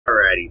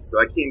Alrighty, so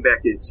I came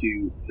back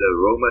into the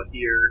Roma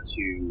here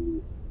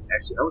to...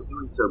 Actually, I was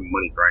doing some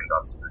money grinding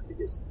on screen to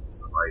get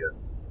some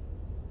items.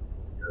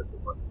 So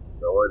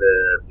I wanted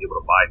to be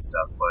able to buy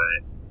stuff,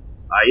 but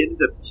I ended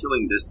up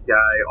killing this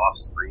guy off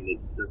screen.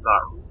 It does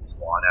not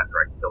respawn after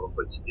I kill him,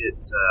 but you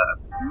get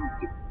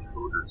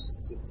decoder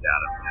 6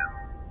 out of him.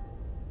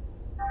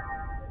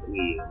 Let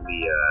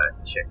me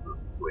check real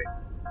quick.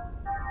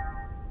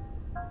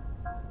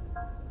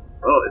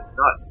 Well, it's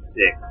not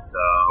 6.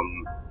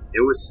 It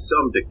was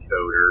some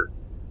decoder.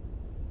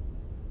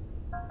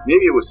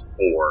 Maybe it was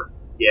 4.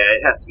 Yeah,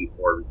 it has to be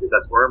 4 because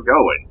that's where I'm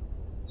going.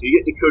 So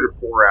you get decoder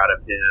 4 out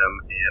of him,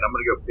 and I'm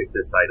going to go pick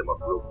this item up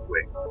real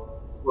quick.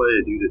 Just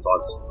wanted to do this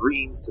on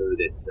screen so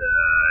that you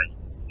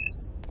can see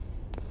this.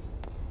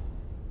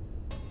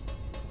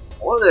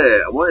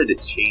 I wanted to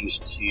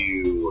change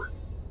to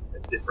a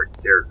different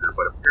character,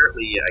 but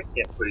apparently I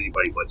can't put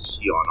anybody but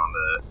Shion on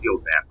the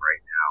field map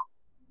right now,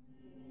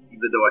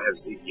 even though I have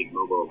Ziggy and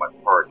Momo in my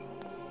party.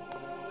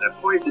 And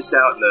I pointed this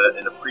out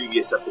in a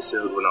previous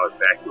episode when I was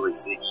back here with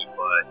Ziggy,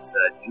 but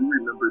do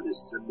remember this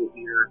symbol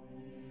here.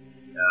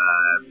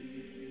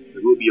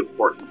 It will be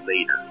important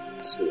later in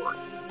the story.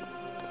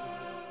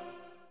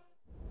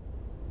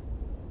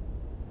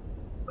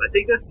 But I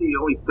think that's the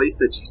only place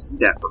that you see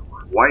that for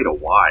quite a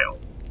while.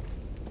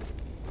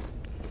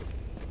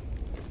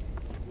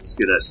 We're just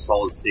gonna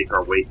solid stake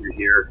our way through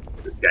here.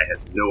 This guy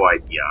has no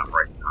idea I'm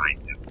right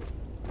behind him.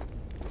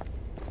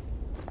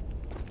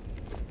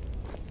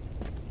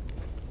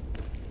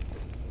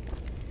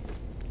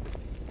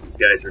 These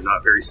guys are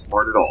not very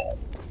smart at all.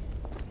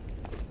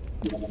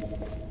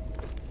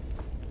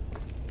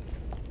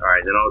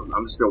 Alright, then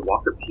I'm just going to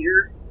walk up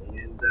here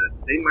and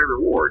claim my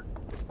reward.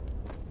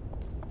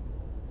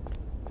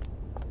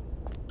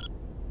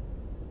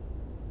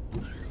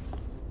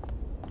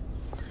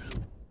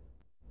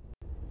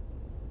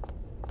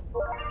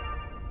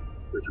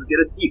 Which would get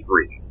a thief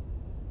rating.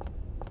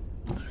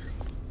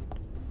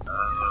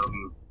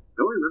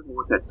 Don't remember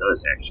what that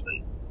does,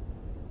 actually.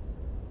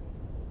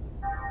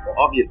 Well,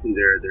 obviously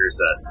there's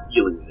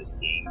stealing in this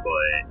game,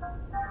 but...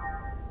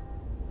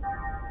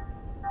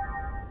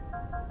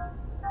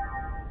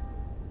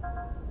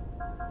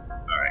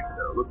 Alright,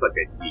 so it looks like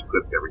I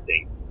equipped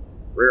everything.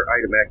 Rare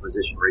item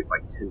acquisition rate by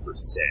 10%.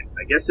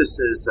 I guess this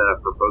is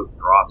for both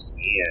drops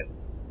and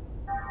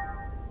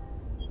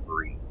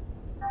free.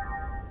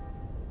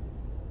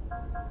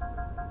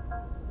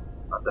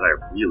 Not that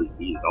I really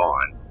need it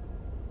on.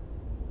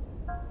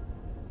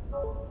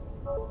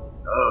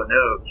 Oh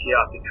no,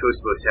 Chaos and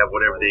Cosmos have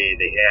whatever they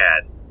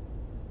had.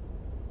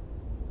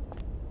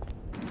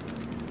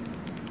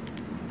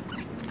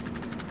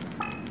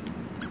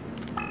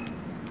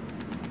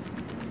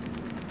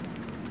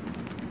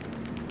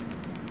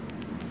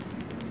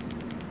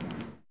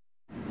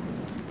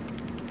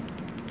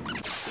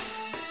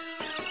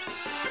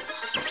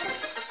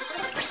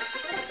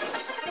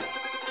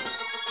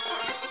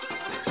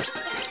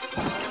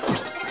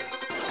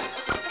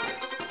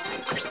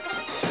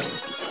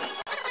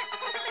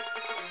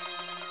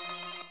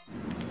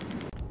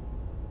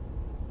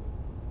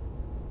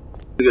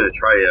 I'm gonna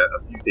try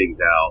a few things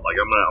out. Like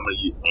I'm gonna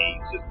use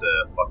A's just to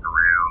fuck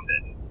around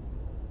and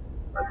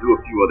do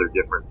a few other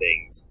different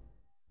things.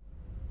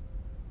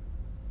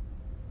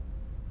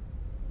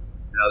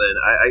 Now then,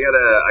 I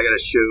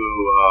gotta show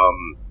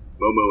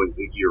Momo and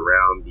Ziggy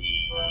around the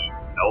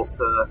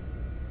Elsa.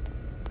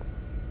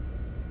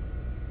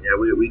 Yeah,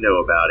 we know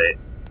about it.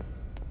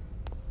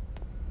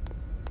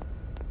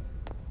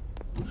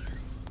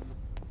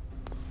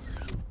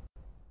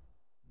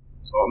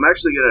 So I'm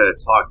actually going to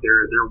talk,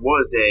 there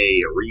was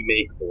a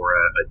remake or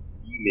a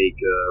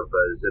remake of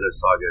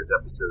Xenosaga's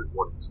episode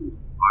 1 and 2,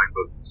 combined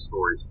both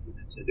stories for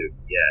the Nintendo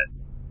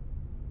DS.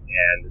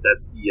 And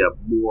that's the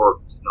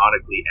more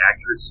canonically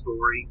accurate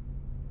story.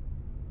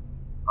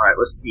 Alright,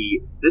 let's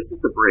see. This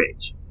is the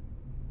bridge.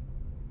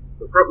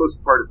 The frontmost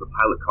part is the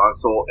pilot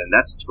console, and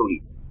that's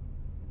Tony's seat.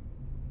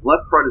 The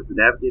left front is the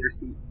navigator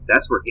seat,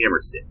 that's where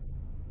Hammer sits.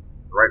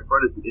 The right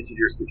front is the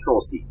engineer's control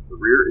seat. The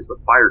rear is the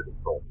fire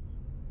control seat.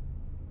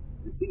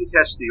 The seat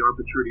attached to the arm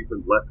protruding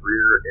from the left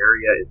rear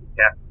area is the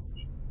captain's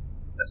seat.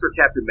 That's where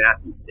Captain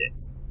Matthews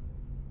sits.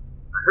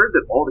 I heard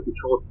that all the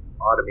controls can be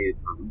automated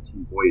for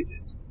routine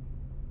voyages.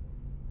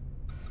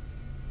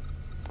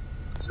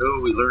 So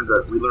we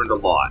learned a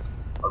lot.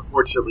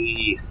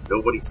 Unfortunately,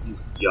 nobody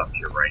seems to be up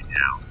here right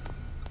now.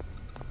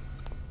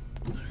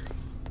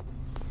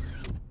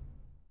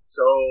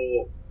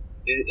 So,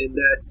 in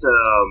that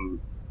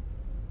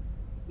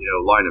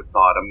line of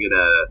thought, I'm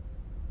gonna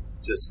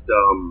just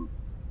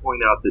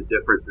point out the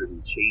differences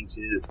and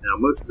changes. Now,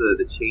 most of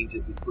the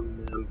changes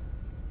between them,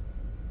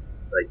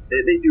 like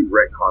they do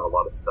retcon a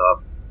lot of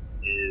stuff,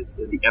 is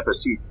in the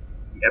episode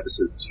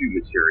 2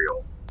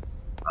 material,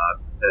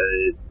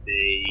 because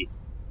they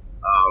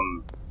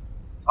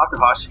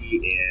Takahashi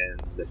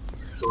and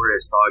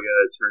Xenosaga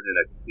turned in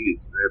a completed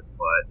script,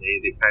 but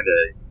they kind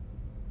of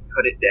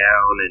cut it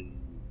down and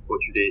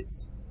butchered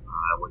it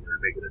when they were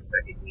making a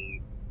second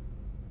game.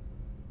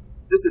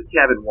 This is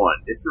cabin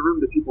 1. It's the room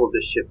the people of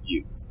this ship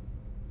use.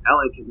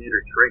 Allied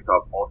Commander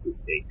Trenkov also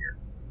stayed here.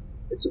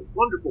 It's a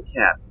wonderful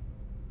cabin.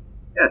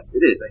 Yes,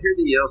 it is. I hear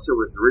the Elsa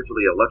was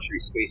originally a luxury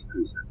space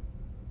cruiser.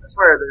 That's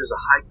why there's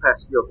a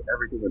high-class feel to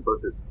everything in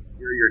both its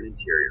exterior and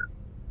interior,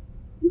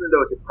 even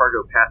though it's a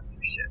cargo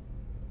passenger ship.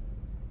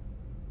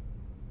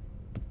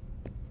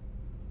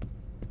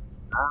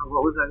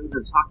 What was I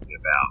even talking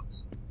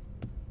about?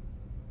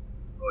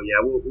 Oh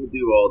yeah, we'll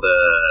do all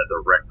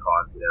the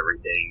retcons and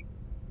everything.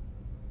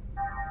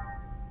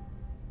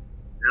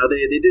 Now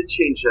they did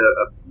change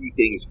a few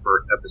things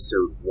for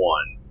episode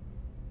 1.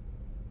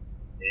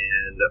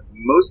 And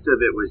most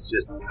of it was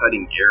just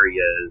cutting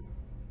areas.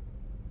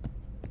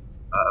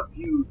 A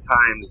few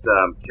times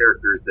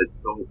characters that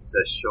don't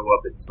show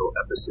up until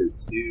episode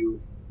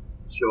 2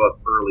 show up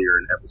earlier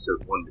in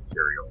episode 1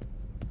 material.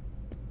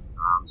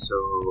 So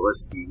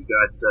let's see, we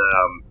got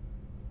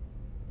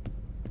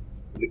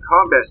in the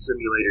combat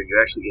simulator you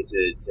actually get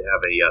to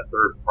have a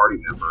third party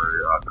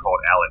member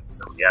called Alex.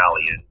 He's a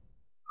Realian.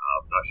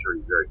 I'm not sure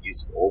he's very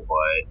useful,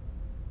 but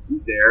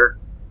he's there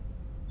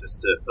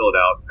just to fill it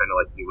out, kind of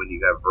like when you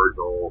have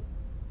Virgil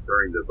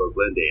during the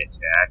Boglinde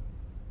attack.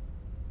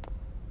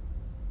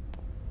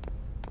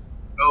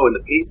 Oh, and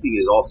the pacing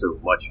is also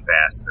much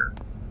faster.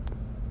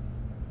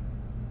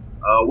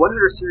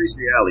 100 Series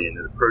Realian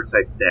and a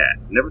prototype that.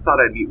 Never thought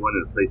I'd meet one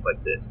in a place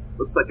like this.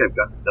 Looks like I've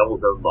got the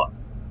devil's own luck.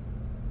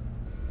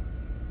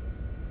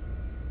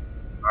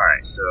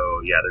 Alright, so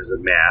yeah, there's a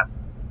map.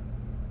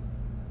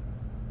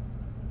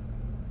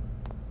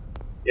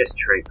 Yes,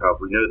 Trenkov,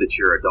 we know that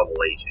you're a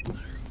double agent.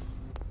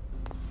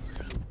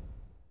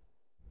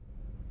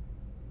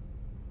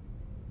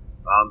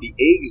 The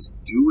eggs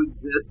do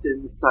exist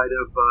inside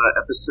of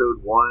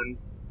episode 1,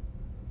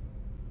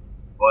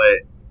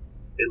 but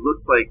it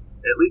looks like,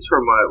 at least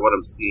from what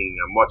I'm seeing,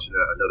 I'm watching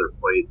another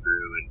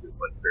playthrough and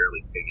just like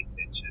barely paying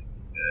attention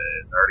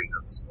because I already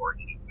know the story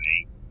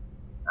anyway.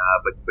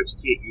 But you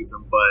can't use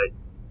them. But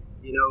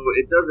you know,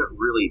 it doesn't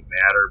really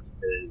matter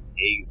because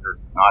eggs are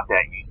not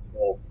that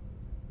useful.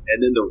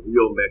 And then the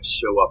real mechs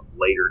show up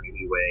later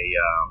anyway.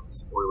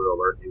 Spoiler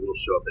alert: they will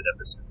show up in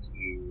episode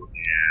 2,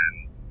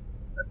 and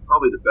that's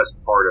probably the best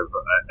part of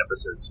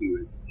episode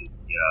 2 is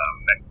the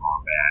mech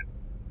combat.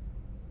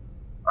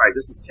 All right,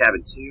 this is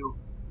cabin 2.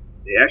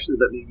 They actually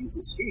let me use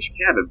this huge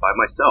cabin by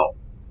myself.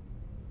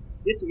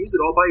 You get to use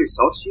it all by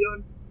yourself,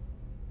 Shion?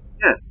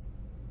 Yes.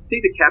 I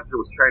think the captain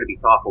was trying to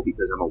be thoughtful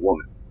because I'm a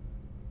woman.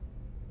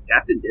 The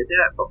captain did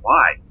that, but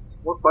why?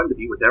 It's more fun to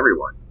be with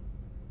everyone.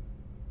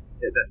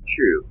 Yeah, that's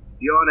true. To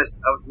be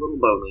honest, I was a little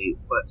lonely,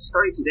 but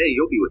starting today,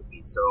 you'll be with me,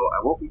 so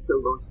I won't be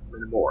so lonesome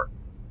anymore.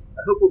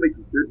 I hope we'll make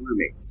good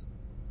roommates.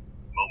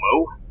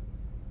 Momo?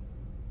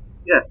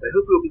 Yes, I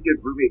hope we'll be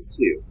good roommates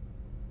too.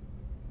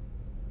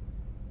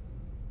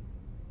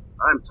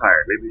 I'm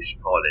tired. Maybe we should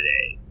call it a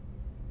day.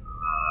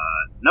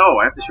 No,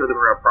 I have to show them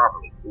around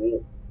properly,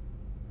 fool.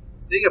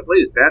 Staying up late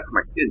is bad for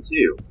my skin,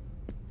 too.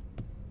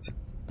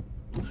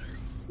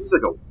 Seems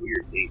like a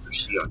weird thing for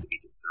Shion to be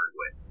concerned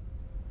with.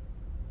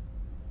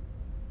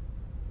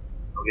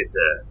 I'll get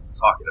to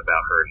talking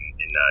about her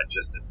in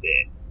just a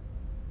bit.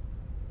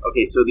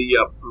 Okay, so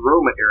the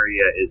Paroma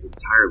area is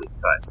entirely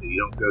cut, so you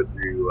don't go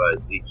through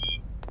Ziggy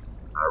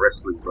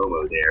rescuing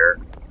Momo there.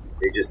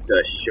 They just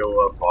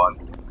show up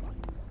on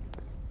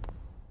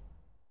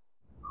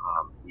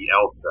the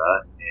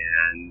Elsa,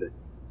 and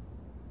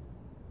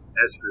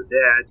as for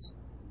that,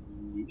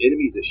 the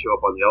enemies that show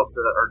up on the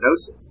Elsa are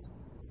Gnosis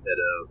instead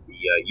of the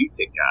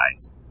Utic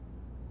guys.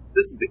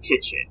 This is the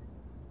kitchen.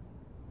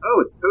 Oh,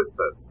 it's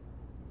Cosmos.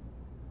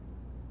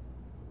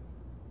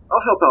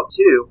 I'll help out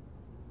too.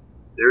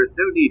 There is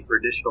no need for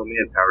additional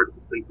manpower to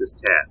complete this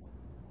task.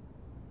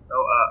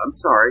 Oh, I'm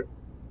sorry.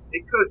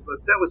 Hey,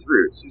 Cosmos, that was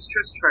rude. She was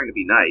just trying to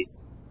be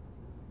nice.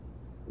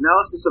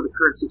 Analysis of the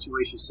current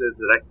situation shows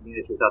that I can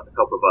manage without the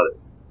help of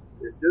others.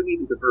 There's no need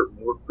to divert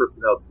more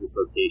personnel to this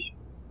location.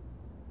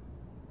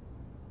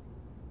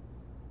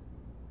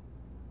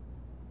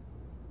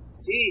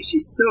 See,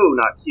 she's so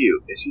not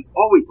cute, and she's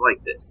always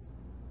like this.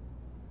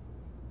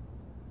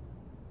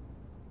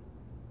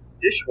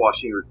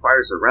 Dishwashing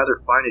requires a rather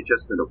fine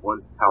adjustment of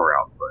one's power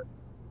output.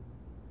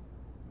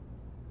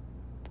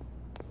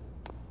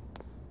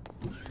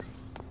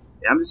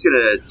 Yeah, I'm just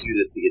gonna do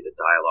this to get the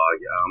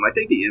dialogue. I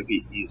think the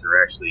NPCs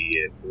are actually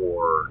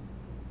more...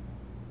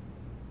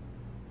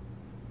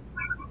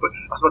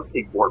 I was about to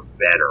say more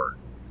better.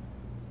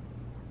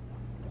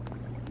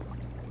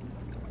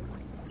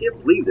 I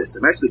can't believe this.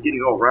 I'm actually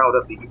getting all riled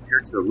up being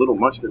compared to a little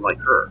munchkin like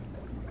her.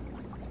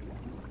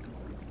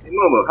 Hey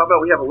Momo, how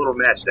about we have a little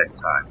match next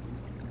time?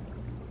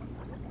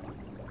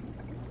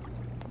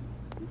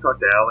 You talk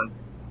to Alan?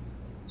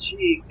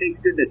 Chief,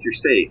 thank goodness you're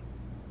safe.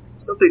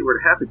 If something were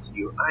to happen to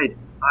you,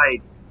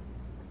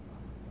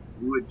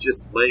 you would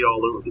just lay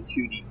all over the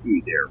 2D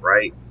food there,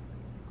 right?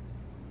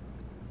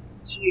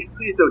 Chief,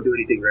 please don't do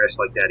anything rash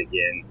like that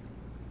again.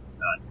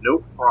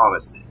 No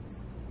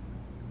promises.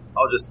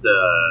 I'll just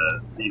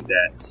leave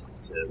that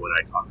to when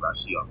I talk about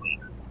Shion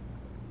later.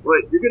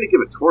 But you're going to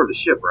give a tour of the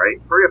ship, right?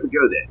 Hurry up and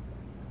go then.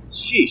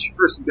 Sheesh,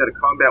 first we've got a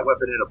combat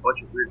weapon and a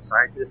bunch of weird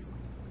scientists,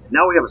 and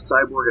Now we have a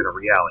cyborg and a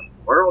reality.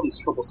 Why are all these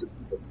troublesome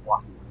people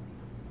flocking?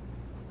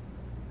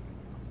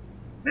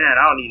 Man,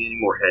 I don't need any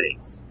more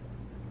headaches.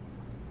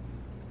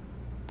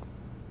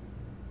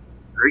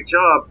 Great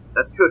job.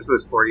 That's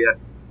Cosmos for you.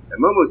 And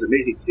Momo's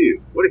amazing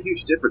too. What a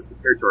huge difference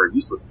compared to our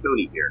useless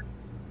Tony here.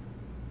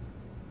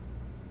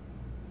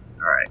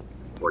 Alright,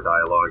 more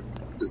dialogue.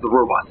 Does the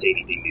robot say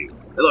anything new?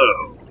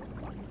 Hello.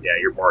 Yeah,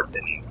 you're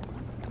bartending.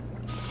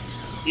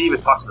 Can't even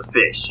talk to the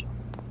fish.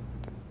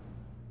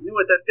 You know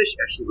what? That fish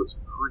actually looks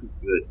pretty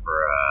good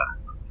for a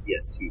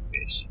PS2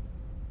 fish.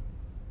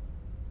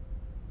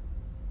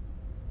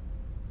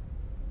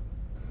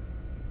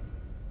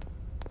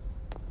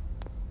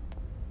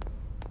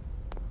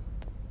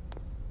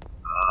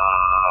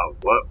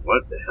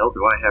 What the hell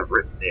do I have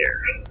written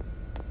there?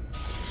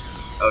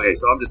 Okay,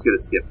 so I'm just going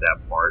to skip that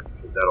part,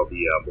 because that'll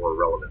be more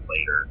relevant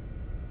later.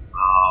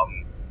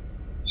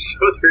 So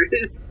there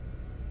is,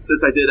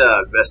 since I did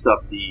mess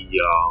up the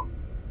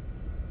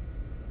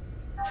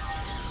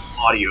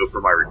audio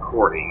for my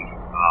recording,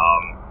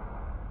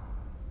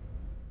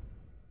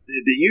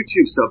 the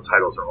YouTube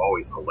subtitles are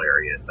always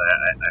hilarious.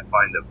 I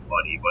find them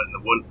funny, but in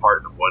the one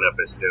part in the one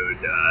episode,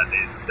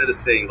 instead of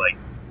saying, like,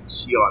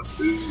 Shion's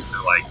boobs,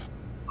 they're like,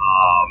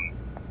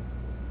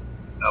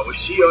 with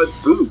Shion's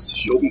boobs,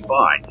 she'll be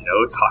fine, you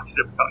know, talking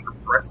about her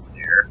breasts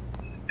there.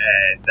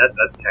 And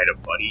that's kind of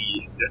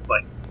funny.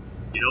 Like,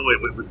 you know,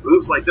 with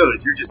boobs like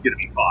those, you're just going to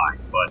be fine.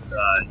 But,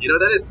 you know,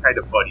 that is kind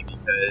of funny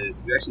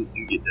because you actually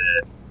do get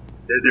to...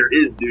 There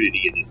is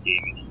nudity in this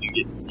game, and you do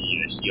get to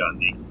see Shion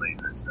naked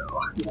later, so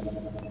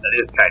that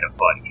is kind of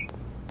funny.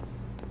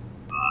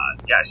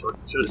 Yeah, she'll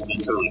just be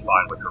totally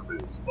fine with her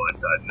boobs,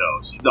 but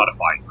no, she's not a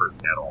fine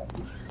person at all.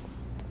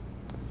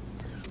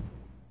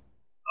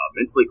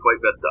 Mentally quite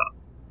messed up.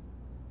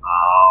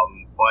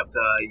 But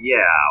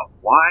yeah,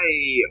 why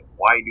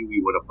do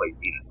we want to play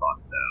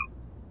Xenosaga though?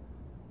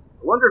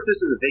 I wonder if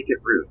this is a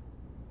vacant room.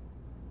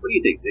 What do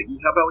you think, Ziggy?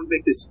 How about we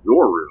make this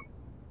your room?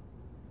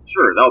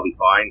 Sure, that'll be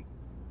fine.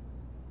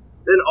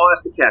 Then I'll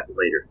ask the captain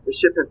later. The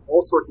ship has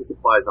all sorts of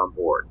supplies on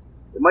board.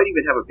 It might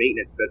even have a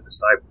maintenance bed for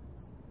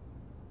cyborgs.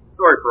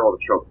 Sorry for all the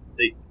trouble.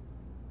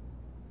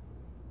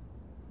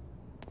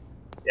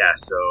 Yeah,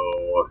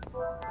 so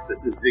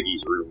this is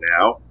Ziggy's room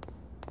now.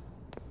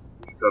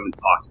 We can come and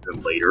talk to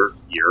him later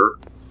here.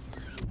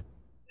 And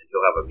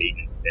he'll have a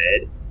maintenance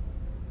bed.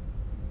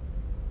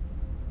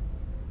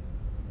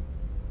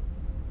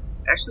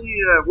 Actually,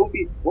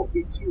 won't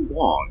be too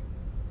long.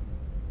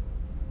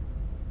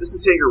 This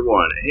is Hangar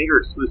 1, a hangar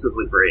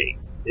exclusively for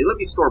eggs. They let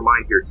me store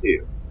mine here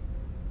too.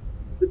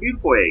 It's a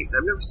beautiful eggs.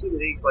 I've never seen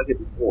an eggs like it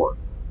before.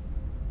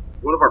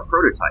 It's one of our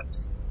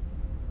prototypes.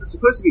 They're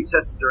supposed to be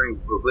tested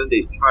during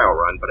Rolinde's trial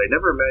run, but I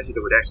never imagined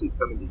it would actually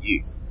come into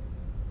use.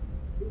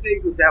 Whose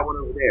eggs is that one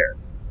over there?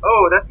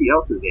 Oh, that's the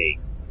Elsa's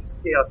eggs. It seems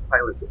Chaos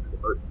pilots it for the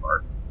most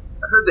part.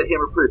 I heard that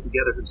Hammer put it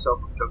together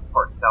himself from junk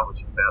parts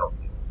salvaged from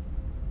battlefields.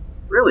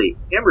 Really,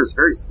 Hammer's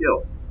very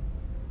skilled.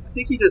 I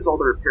think he does all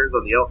the repairs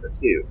on the Elsa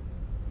too.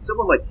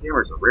 Someone like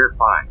Hammer's a rare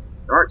find.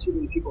 There aren't too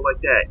many people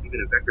like that, even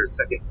in Vector's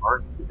 2nd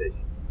R&D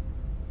division.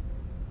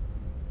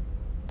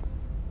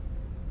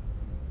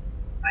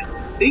 I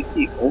think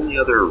the only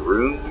other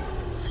room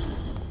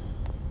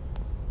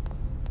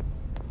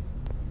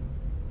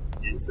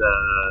is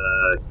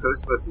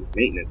Cosmos'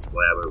 maintenance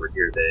slab over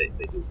here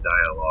that is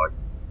dialogue.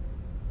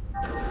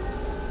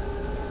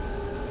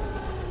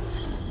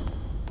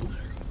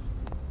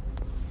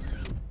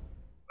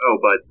 Oh,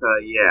 but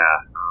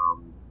yeah.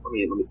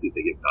 Let me see if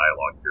they get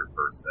dialogue here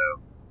first, though.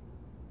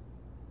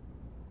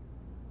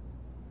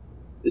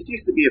 This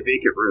used to be a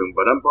vacant room,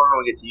 but I'm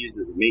borrowing it to use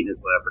as a maintenance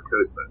lab for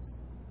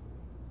Cosmos.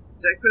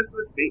 Is that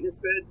Cosmos'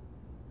 maintenance bed?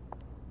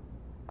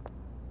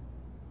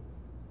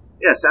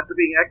 Yes, after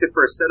being active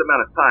for a set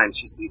amount of time,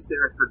 she sleeps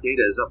there and her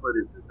data is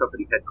uploaded to the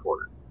company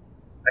headquarters.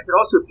 I can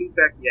also feed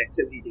back the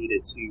activity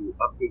data to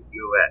update the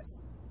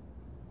OS.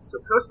 So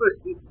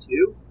Cosmos sleeps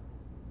too?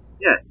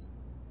 Yes.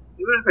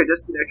 Even if I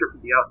disconnect her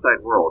from the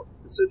outside world,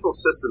 the central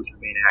systems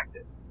remain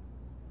active.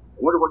 I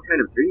wonder what kind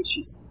of dreams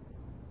she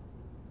sees.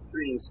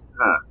 Dreams,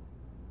 huh?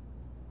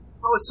 It's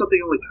probably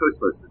something only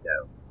Cosmos would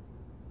know.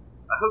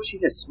 I hope she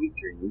has sweet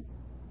dreams.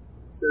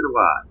 So do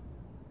I.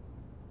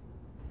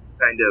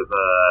 Kind of,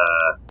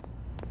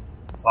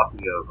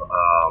 talking of,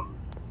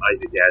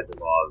 Isaac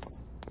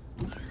Asimov's,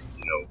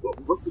 you know,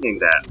 what's the name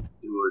of that?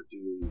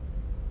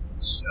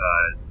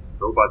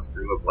 Robots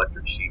Dream of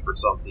Electric Sheep or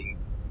something?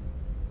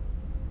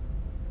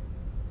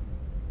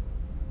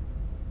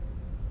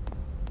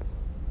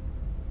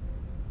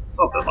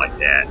 Something like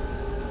that.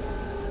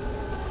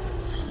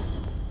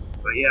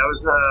 But yeah, I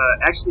was,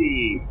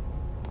 actually,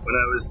 when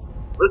I was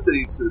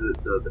listening to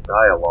the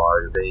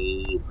dialogue,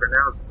 they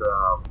pronounce,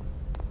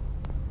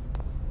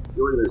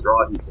 Yuri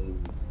Mizrahi's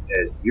name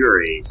as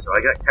Yuri, so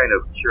I got kind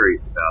of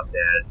curious about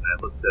that, and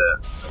I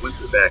went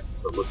to the back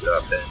to look it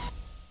up, and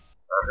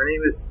her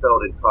name is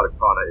spelled in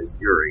katakana as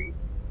Yuri,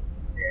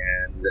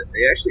 and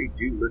they actually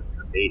do list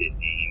her maiden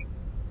name.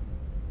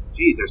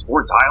 Geez, there's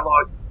more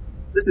dialogue?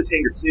 This is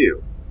Hangar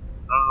 2.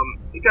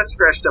 It got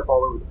scratched up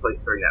all over the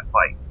place during that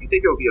fight. You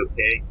think it'll be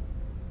okay?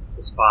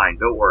 It's fine,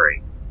 don't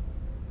worry.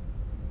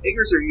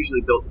 Hangars are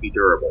usually built to be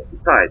durable.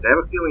 Besides, I have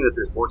a feeling that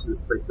there's more to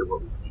this place than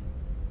what we see.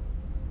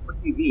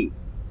 What do you mean?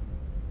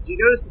 Did you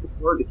notice that the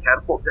floor of the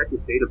catapult deck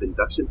is made of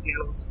induction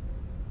panels?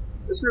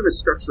 This room is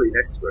structurally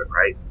next to it,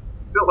 right?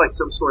 It's built like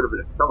some sort of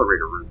an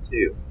accelerator room,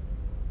 too.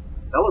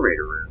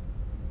 Accelerator room?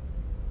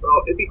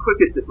 Well, it'd be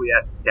quickest if we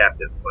asked the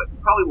captain, but he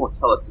probably won't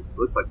tell us since it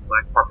looks like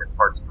black market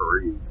parts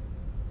perused.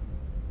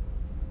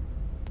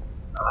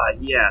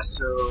 Yeah,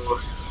 so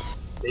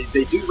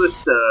they do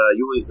list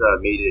Yuri's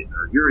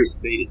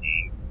maiden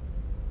name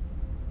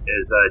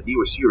as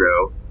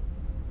Niwashiro,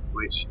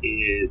 which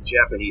is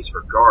Japanese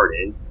for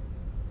garden,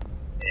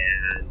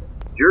 and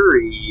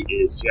Yuri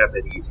is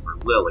Japanese for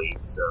lily,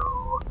 so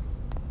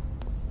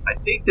I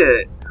think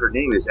that her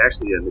name is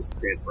actually a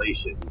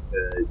mistranslation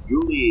because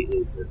Yuli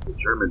is the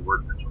German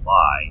word for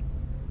July,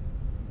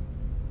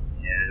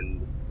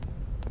 and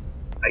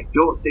I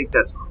don't think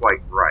that's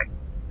quite right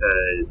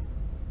because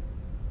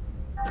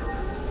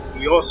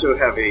we also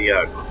have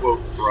a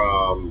quote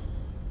from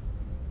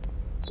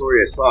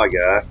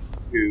Xenosaga,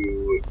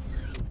 who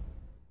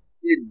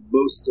did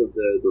most of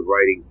the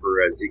writing for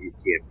Ziggy's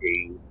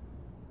campaign,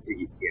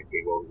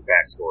 well, his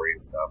backstory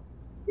and stuff,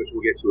 which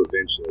we'll get to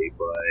eventually,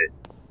 but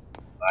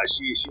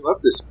she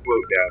left this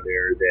quote down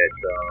there that,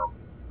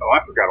 oh, I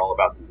forgot all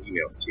about these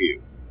emails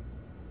too.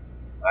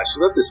 She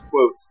left this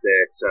quote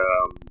that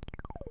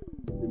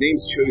the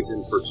names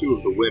chosen for two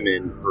of the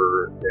women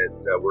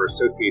that were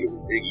associated with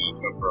Ziggy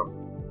come from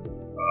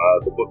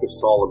the Book of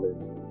Solomon,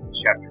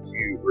 chapter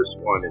 2, verse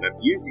 1, and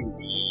I'm using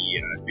the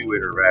New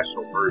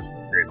International Version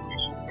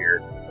translation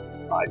here,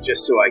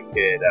 just so I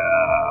could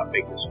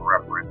make this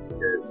reference,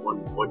 because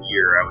one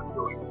year I was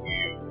going to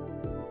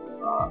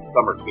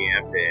summer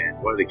camp,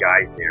 and one of the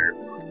guys there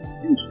was a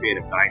huge fan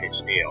of Nine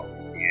Inch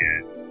Nails, and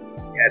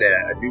he had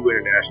a New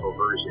International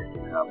Version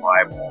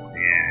Bible,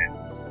 and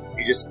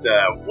he just,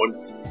 at one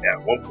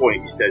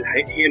point he said,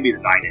 "Hey, hand me the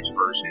 9-inch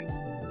version,"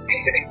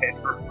 and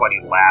everybody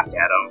laughed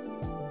at him.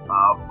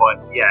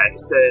 But yeah, it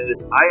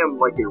says, "I am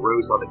like a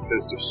rose on the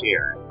coast of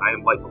Sharon. I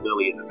am like a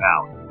lily in the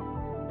valleys."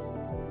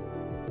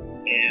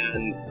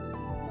 And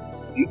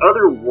the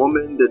other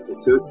woman that's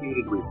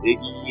associated with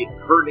Ziggy,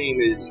 her name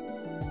is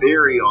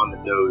very on the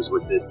nose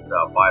with this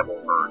Bible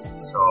verse.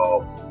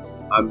 So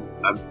I'm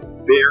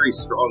very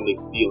strongly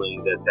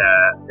feeling that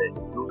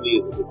Julie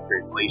is a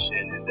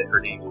mistranslation and that her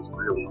name is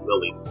really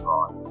Lily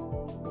Mizrahi.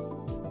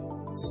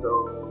 So,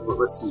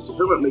 let's see. To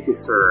whom it may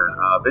concern,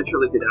 Venture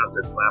Link announced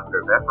their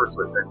collaborative efforts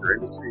with Vector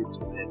Industries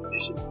to win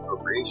additions and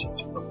appropriations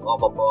from the blah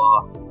blah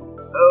blah.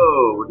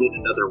 Oh, we're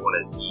getting another one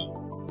of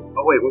these.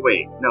 Oh,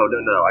 wait. No.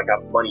 I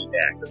got money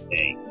back,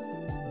 okay.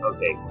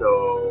 Okay,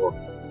 so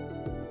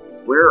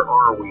where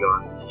are we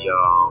on the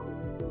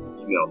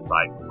email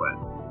side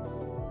quest?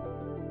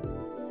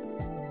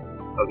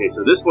 Okay,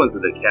 so this one's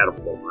in the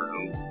catapult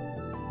room.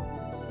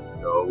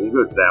 So we'll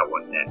go to that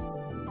one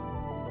next.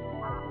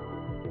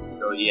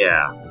 So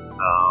yeah,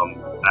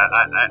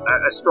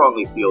 I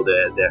strongly feel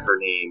that her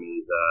name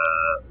is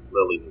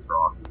Lily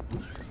Mizrahi,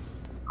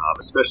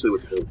 especially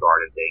with the whole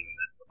garden thing and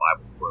the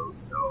Bible quote.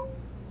 So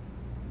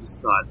I'm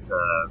just not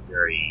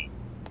very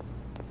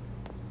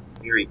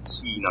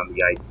keen on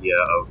the idea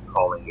of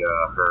calling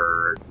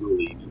her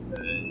Julie,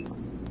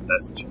 because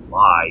that's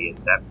July, and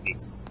that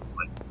makes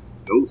like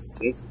no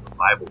sense with the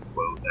Bible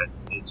quote. That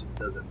it just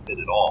doesn't fit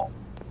at all.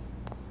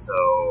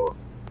 So.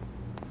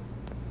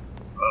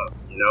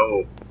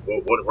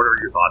 What are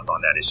your thoughts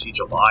on that? Is she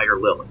July or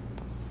Lily?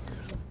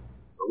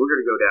 So we're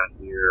going to go down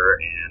here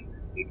and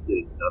maybe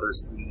get another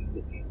scene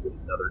and get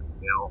another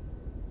email.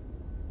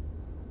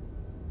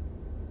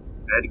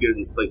 I had to go to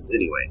these places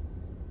anyway.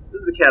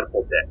 This is the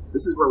catapult deck.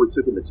 This is where we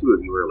took in the two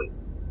of you earlier.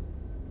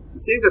 You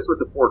saved us with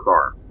the fork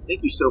arm.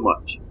 Thank you so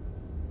much.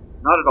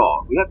 Not at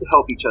all. We have to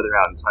help each other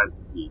out in times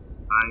of need.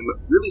 I'm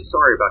really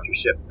sorry about your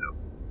ship, though.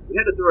 We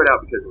had to throw it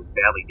out because it was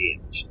badly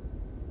damaged.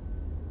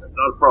 That's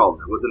not a problem.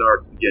 It wasn't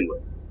ours to begin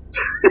with. I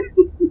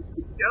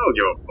don't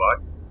give a fuck.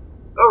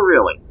 Oh,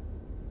 really?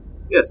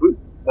 Yes, we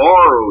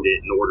borrowed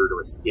it in order to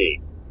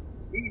escape.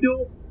 You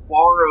don't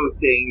borrow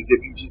things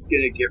if you're just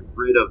gonna get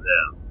rid of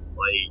them.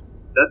 Like,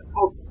 that's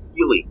called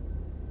stealing.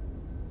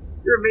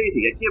 You're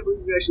amazing. I can't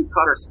believe you actually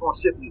caught our small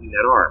ship using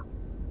that arm.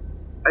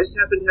 I just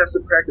happened to have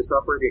some practice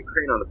operating a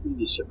crane on the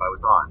previous ship I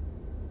was on.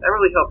 That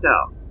really helped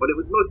out, but it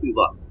was mostly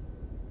luck.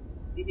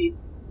 It's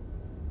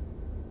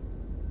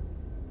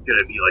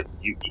gonna be like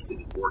Yuki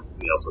sending work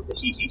emails with the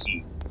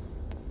hee.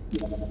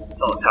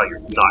 Tell us how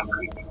you're not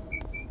creepy.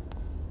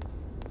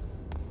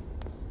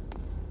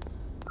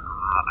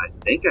 I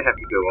think I have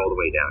to go all the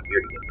way down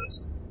here to get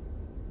this.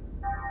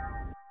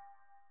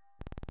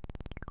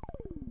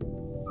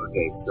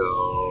 Okay, so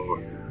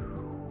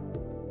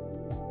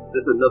is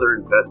this another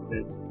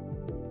investment?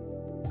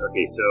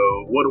 Okay,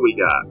 so what do we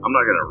got? I'm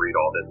not gonna read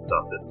all this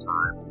stuff this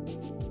time.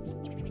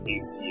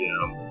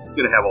 ACM. It's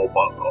gonna have a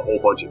whole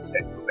bunch of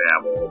techno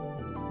babble.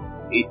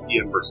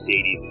 ACM,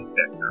 Mercedes, and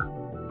Vector.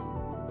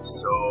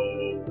 So,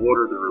 what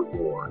are the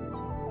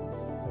rewards?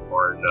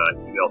 Or in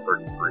email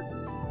 33.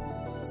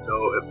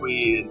 So if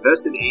we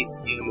invest in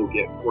ACM, we'll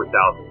get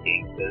 4,000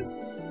 gangstas.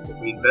 If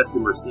we invest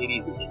in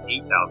Mercedes, we'll get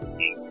 8,000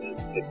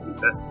 gangstas. If we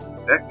invest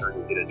in Vector,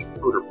 we'll get a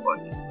decoder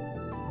plugin.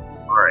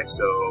 Alright,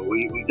 so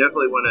we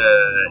definitely want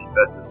to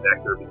invest in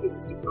Vector because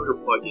this decoder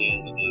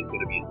plugin is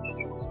going to be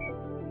essential to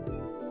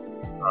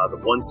the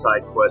one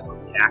side quest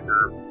with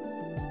Hacker.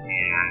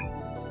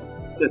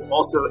 And it says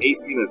also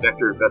ACM and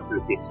Vector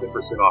investors get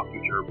 10% off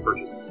future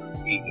purchases of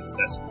Cage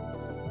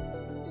accessories.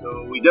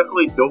 So we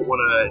definitely don't want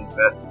to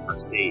invest in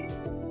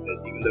Mercedes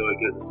because even though it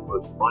gives us the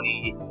most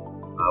money,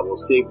 we'll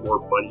save more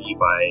money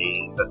by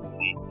investing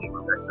in ACM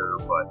or Vector,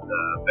 but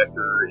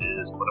Vector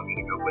is what I'm going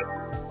to go with.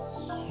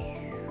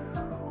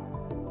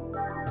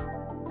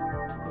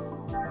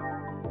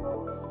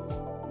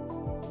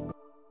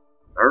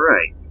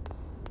 Alright,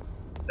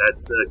 that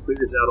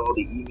clears out all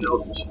the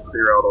emails and should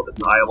clear out all the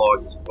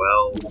dialogue as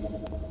well.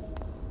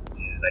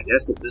 And I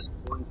guess at this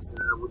point,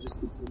 we'll just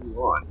continue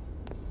on.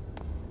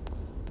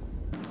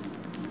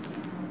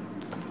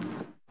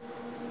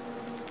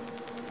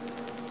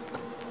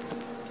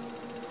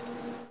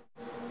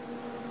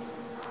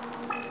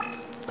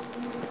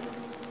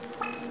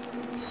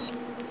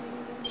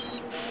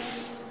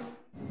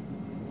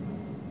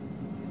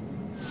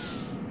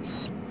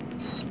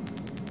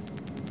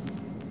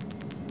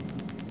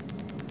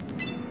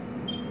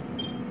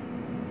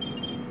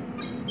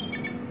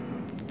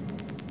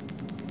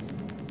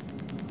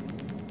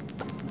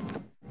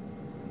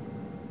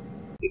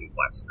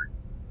 Black screen.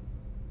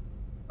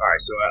 Alright,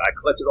 so I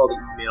collected all the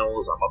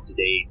emails, I'm up to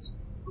date.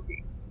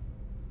 Okay.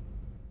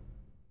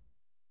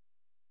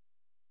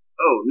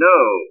 Oh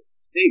no!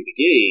 Save the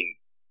game!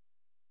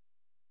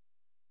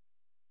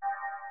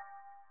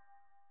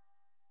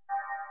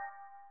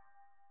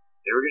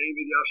 They were gonna give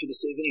me the option to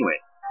save anyway.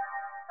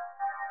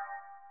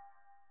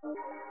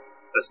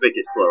 Let's make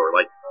it slower.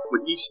 Like,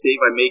 with each save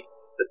I make,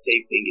 the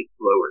save thing is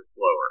slower and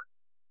slower.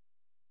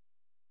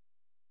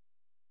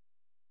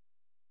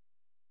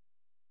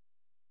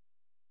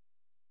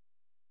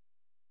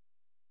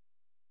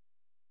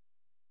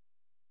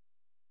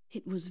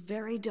 It was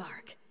very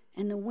dark,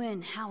 and the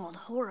wind howled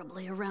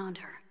horribly around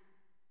her.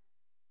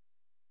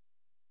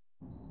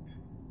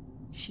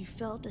 She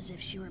felt as if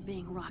she were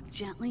being rocked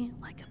gently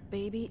like a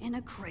baby in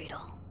a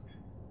cradle.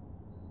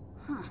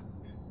 Huh.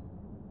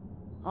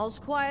 All's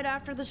quiet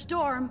after the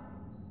storm.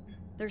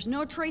 There's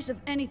no trace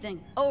of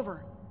anything.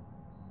 Over.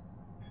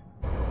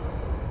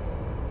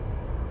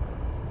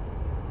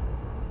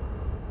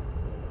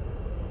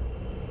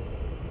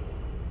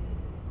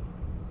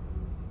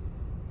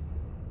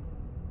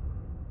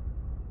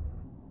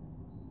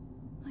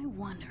 I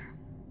wonder,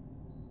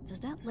 does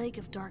that lake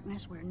of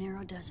darkness where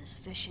Nero does his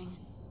fishing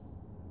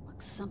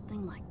look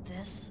something like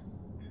this?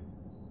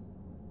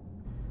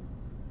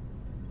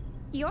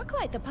 You're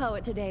quite the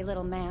poet today,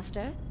 little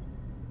master.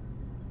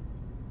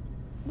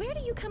 Where do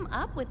you come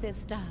up with this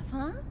stuff,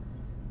 huh?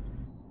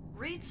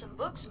 Read some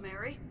books,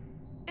 Mary.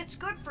 It's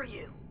good for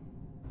you.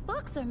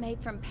 Books are made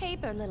from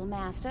paper, little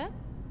master.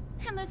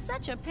 And they're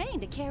such a pain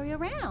to carry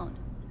around.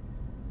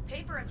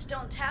 Paper and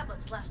stone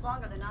tablets last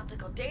longer than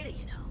optical data,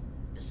 you know.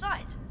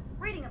 Besides,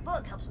 reading a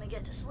book helps me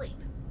get to sleep.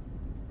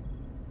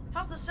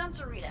 How's the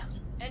sensor readout?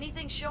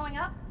 Anything showing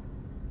up?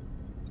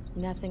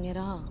 Nothing at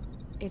all.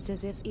 It's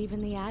as if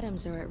even the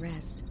atoms are at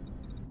rest.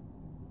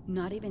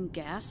 Not even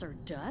gas or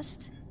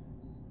dust?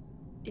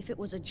 If it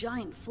was a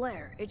giant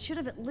flare, it should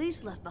have at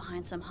least left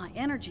behind some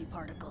high-energy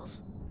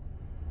particles.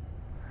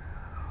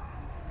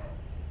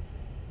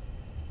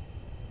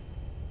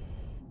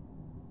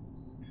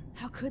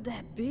 How could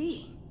that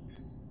be?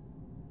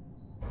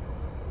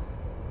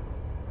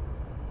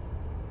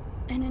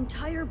 An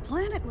entire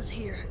planet was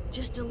here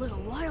just a little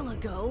while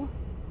ago.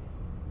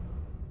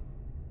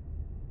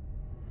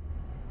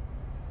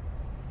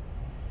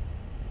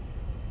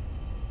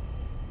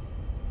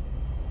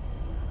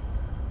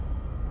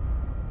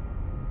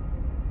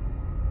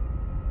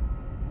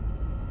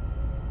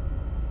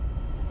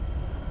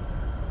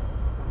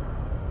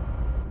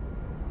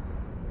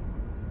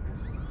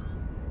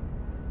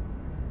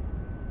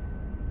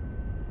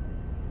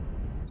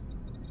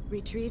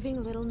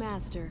 Retrieving Little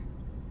Master.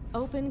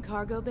 Open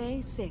Cargo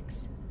Bay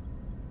 6.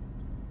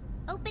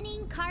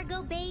 Opening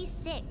Cargo Bay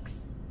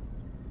 6.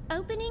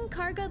 Opening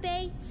Cargo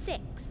Bay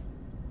 6.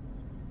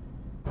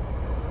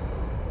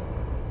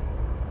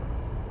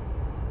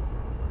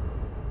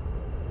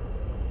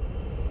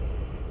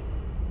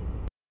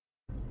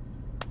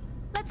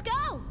 Let's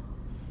go!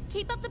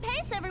 Keep up the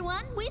pace,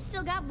 everyone. We've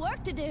still got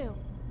work to do.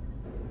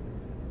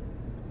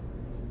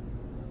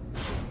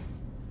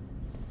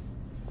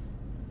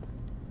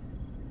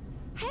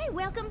 Hey,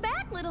 welcome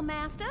back, little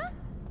master.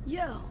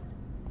 Yo.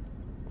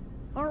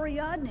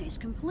 Ariadne's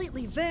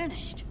completely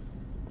vanished.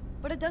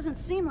 But it doesn't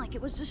seem like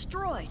it was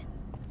destroyed.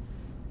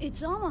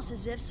 It's almost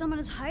as if someone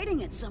is hiding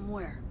it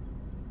somewhere.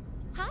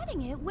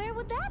 Hiding it? Where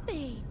would that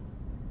be?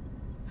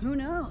 Who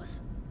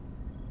knows?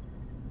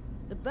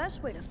 The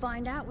best way to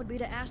find out would be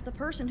to ask the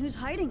person who's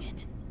hiding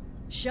it.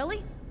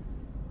 Shelley?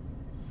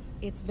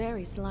 It's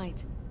very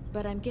slight,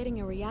 but I'm getting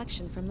a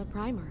reaction from the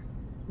primer.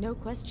 No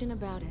question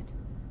about it.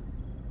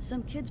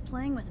 Some kids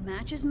playing with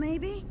matches,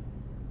 maybe?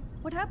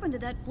 What happened to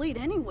that fleet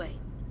anyway?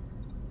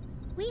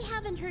 We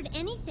haven't heard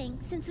anything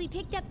since we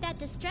picked up that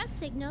distress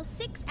signal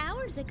 6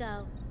 hours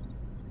ago.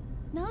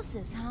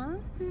 Gnosis, huh?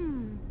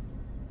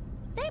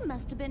 They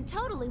must have been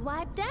totally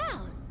wiped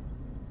out.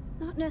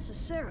 Not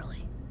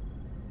necessarily.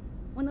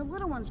 When the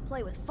little ones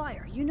play with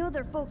fire, you know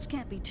their folks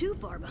can't be too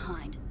far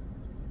behind.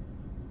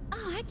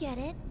 Oh, I get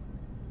it.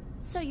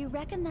 So you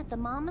reckon that the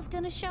mama's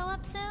gonna show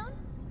up soon?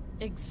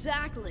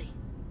 Exactly.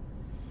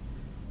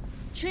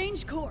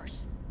 Change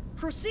course.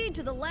 Proceed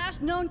to the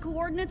last known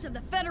coordinates of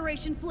the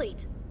Federation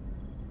fleet.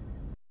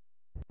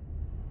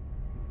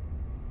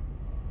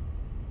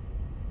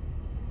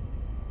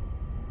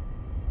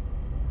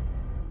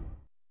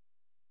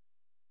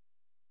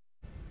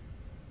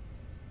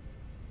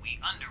 We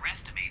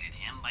underestimated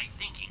him by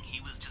thinking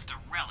he was just a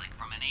relic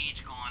from an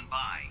age gone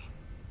by.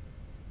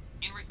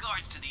 In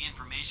regards to the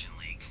information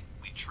leak,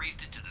 we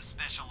traced it to the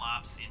Special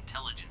Ops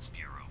Intelligence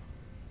Bureau.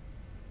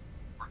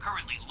 We're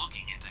currently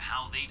looking into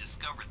how they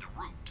discovered the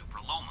route to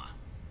Proloma.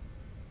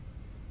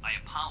 I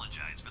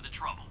apologize for the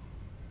trouble.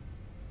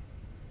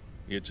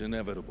 It's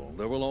inevitable.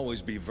 There will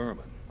always be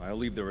vermin. I'll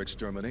leave their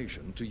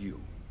extermination to you.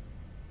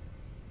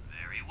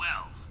 Very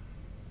well.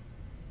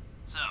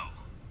 So,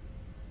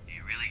 do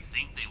you really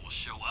think they will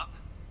show up?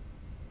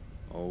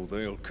 Oh,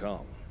 they'll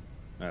come.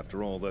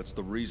 After all, that's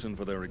the reason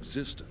for their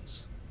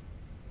existence.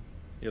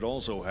 It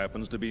also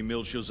happens to be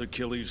Miltia's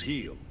Achilles'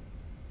 heel.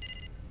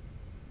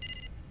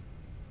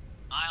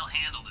 I'll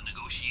handle the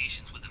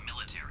negotiations with the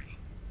military.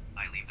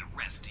 I leave the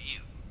rest to you.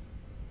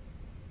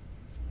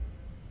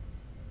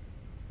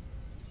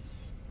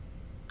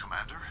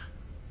 Commander?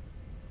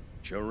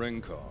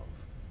 Cherenkov.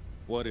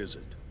 What is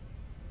it?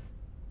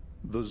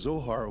 The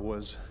Zohar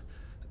was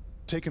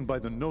taken by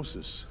the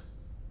Gnosis.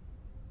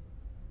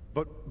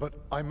 But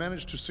I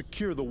managed to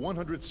secure the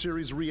 100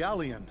 series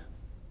Realian.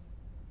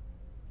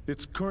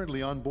 It's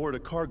currently on board a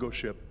cargo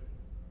ship,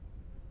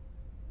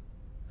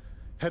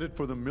 headed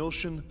for the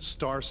Miltian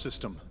star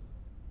system.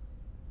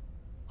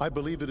 I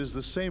believe it is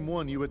the same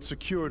one you had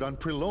secured on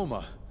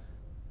Preloma.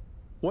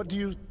 What do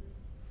you...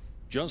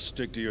 Just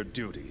stick to your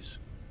duties.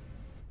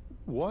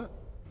 What?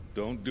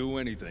 Don't do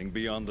anything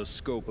beyond the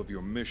scope of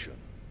your mission.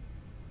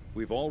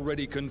 We've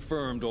already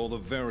confirmed all the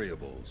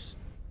variables.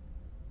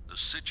 The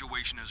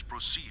situation is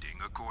proceeding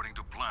according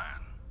to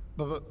plan.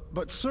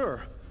 But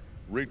sir...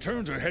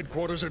 Return to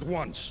headquarters at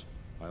once.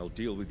 I'll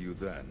deal with you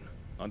then.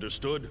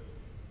 Understood?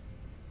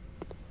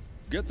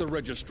 Get the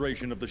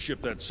registration of the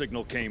ship that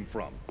signal came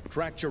from.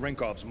 Track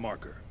Cherenkov's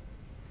marker.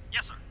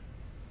 Yes, sir.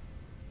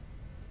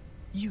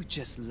 You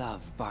just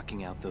love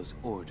barking out those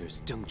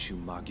orders, don't you,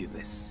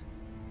 Margulis?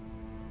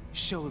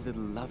 Show a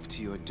little love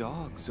to your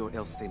dogs, or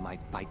else they might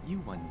bite you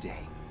one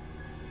day.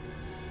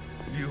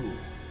 You.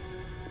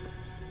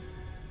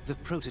 The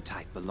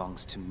prototype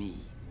belongs to me.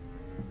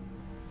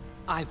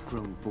 I've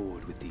grown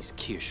bored with these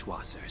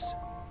Kirschwassers.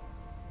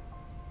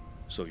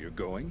 So you're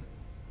going?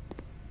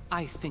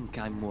 I think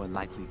I'm more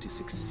likely to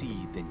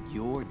succeed than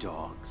your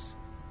dogs.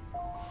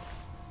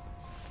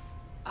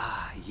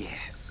 Ah,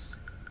 yes.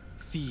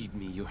 Feed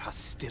me your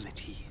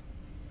hostility.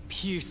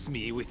 Pierce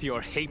me with your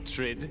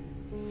hatred.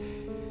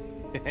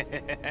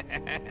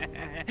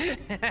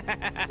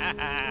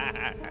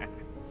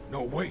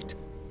 No, wait.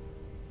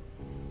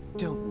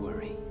 Don't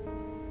worry.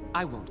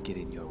 I won't get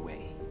in your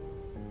way.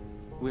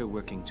 We're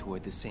working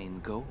toward the same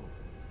goal,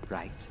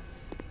 right?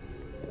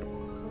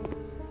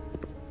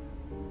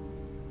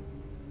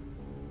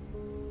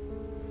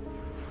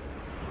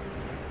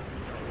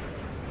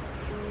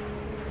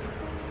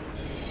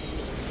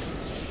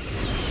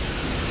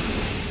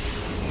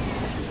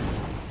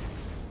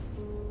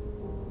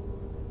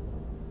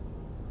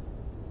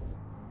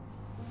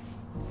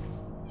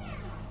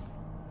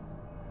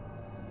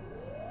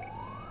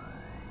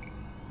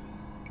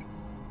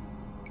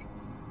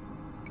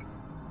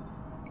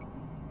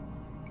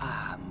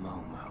 Ah,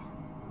 Momo.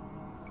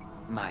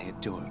 My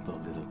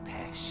adorable little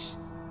Pesh.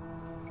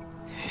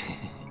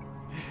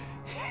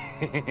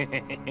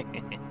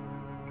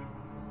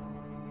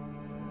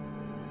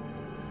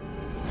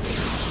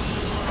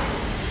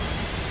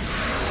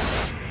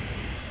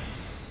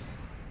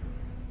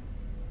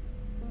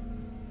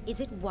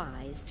 Is it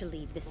wise to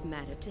leave this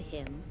matter to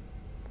him?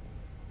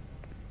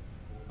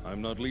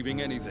 I'm not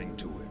leaving anything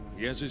to him.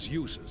 He has his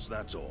uses,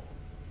 that's all.